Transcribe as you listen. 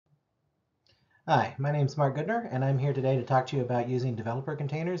Hi, my name is Mark Goodner, and I'm here today to talk to you about using developer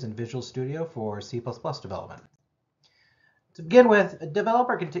containers in Visual Studio for C++ development. To begin with,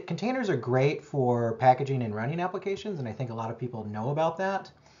 developer containers are great for packaging and running applications, and I think a lot of people know about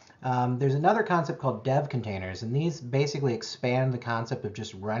that. There's another concept called dev containers, and these basically expand the concept of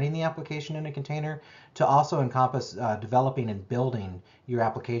just running the application in a container to also encompass developing and building your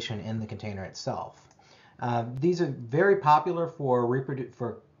application in the container itself. These are very popular for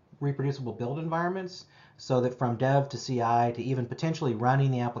reproducible build environments, so that from dev to CI to even potentially running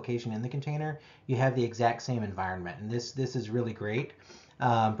the application in the container, you have the exact same environment. And this is really great,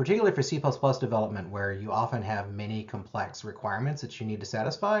 particularly for C++ development, where you often have many complex requirements that you need to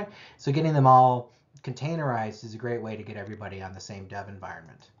satisfy. So getting them all containerized is a great way to get everybody on the same dev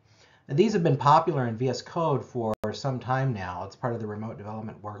environment. And these have been popular in VS Code for some time now. It's part of the remote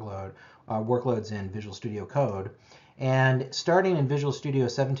development workloads in Visual Studio Code. And starting in Visual Studio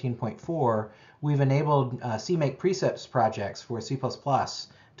 17.4, we've enabled CMake precepts projects for C++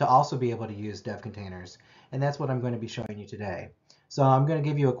 to also be able to use dev containers. And that's what I'm going to be showing you today. So I'm going to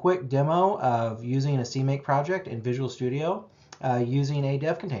give you a quick demo of using a CMake project in Visual Studio using a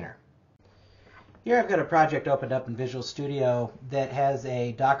dev container. Here I've got a project opened up in Visual Studio that has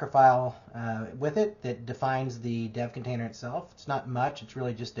a Docker file with it that defines the dev container itself. It's not much. It's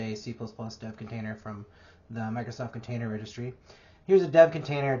really just a C++ dev container from the Microsoft Container Registry. Here's a dev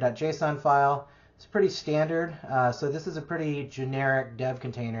container.json file. It's pretty standard. So this is a pretty generic dev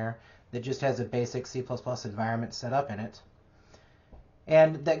container that just has a basic C++ environment set up in it.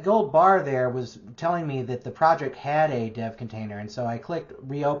 And that gold bar there was telling me that the project had a dev container, and so I clicked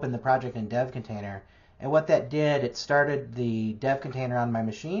reopen the project in dev container, and what that did, it started the dev container on my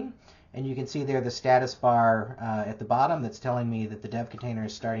machine, and you can see there the status bar at the bottom that's telling me that the dev container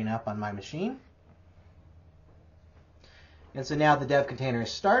is starting up on my machine. And so now the dev container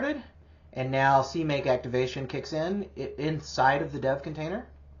is started, and now CMake activation kicks in inside of the dev container.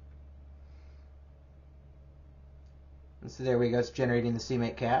 And so there we go, it's generating the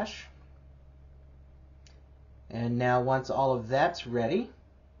CMake cache. And now once all of that's ready,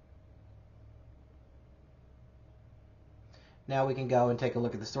 now we can go and take a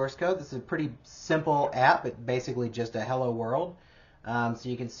look at the source code. This is a pretty simple app. It's basically just a hello world. So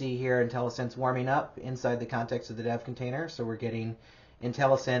you can see here IntelliSense warming up inside the context of the dev container. So we're getting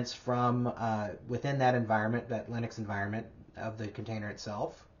IntelliSense from within that environment, that Linux environment of the container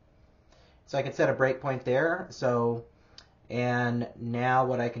itself. So I can set a breakpoint there. And now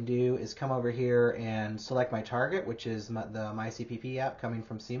what I can do is come over here and select my target, which is the MyCPP app coming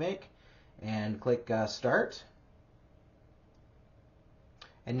from CMake, and click Start.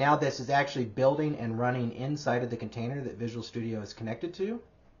 And now this is actually building and running inside of the container that Visual Studio is connected to.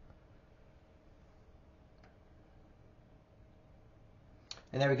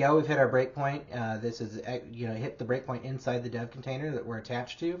 And there we go, we've hit our breakpoint. This is, hit the breakpoint inside the dev container that we're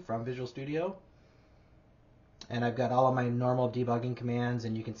attached to from Visual Studio. And I've got all of my normal debugging commands,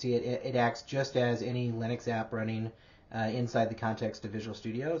 and you can see it acts just as any Linux app running inside the context of Visual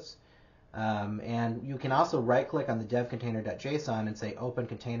Studios. And you can also right-click on the dev container.json and say Open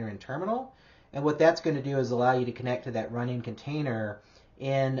Container in Terminal. And what that's going to do is allow you to connect to that running container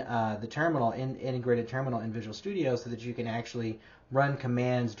in the terminal, integrated terminal in Visual Studio, so that you can actually run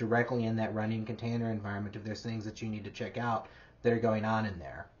commands directly in that running container environment if there's things that you need to check out that are going on in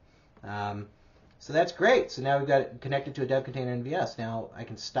there. So that's great. So now we've got it connected to a dev container in VS. Now I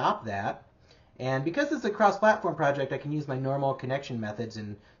can stop that. And because this is a cross-platform project, I can use my normal connection methods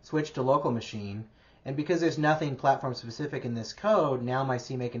and switch to local machine. And because there's nothing platform-specific in this code, now my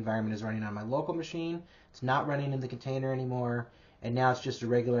CMake environment is running on my local machine. It's not running in the container anymore. And now it's just a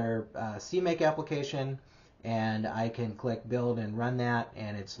regular CMake application. And I can click Build and run that,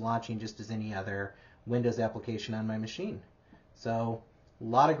 and it's launching just as any other Windows application on my machine. So a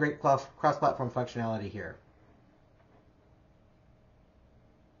lot of great cross-platform functionality here.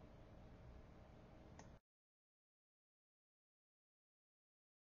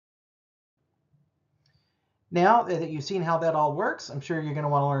 Now that you've seen how that all works, I'm sure you're going to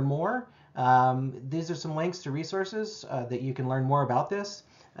want to learn more. These are some links to resources that you can learn more about this.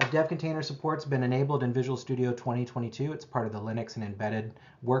 Dev container support's been enabled in Visual Studio 2022. It's part of the Linux and embedded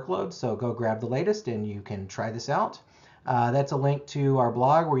workload, so go grab the latest and you can try this out. That's a link to our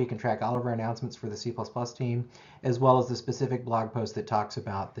blog where you can track all of our announcements for the C++ team, as well as the specific blog post that talks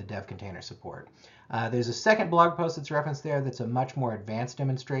about the dev container support. There's a second blog post that's referenced there that's a much more advanced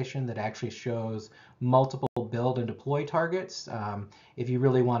demonstration that actually shows multiple build and deploy targets if you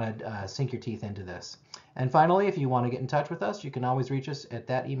really want to sink your teeth into this. And finally, if you want to get in touch with us, you can always reach us at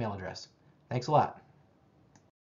that email address. Thanks a lot.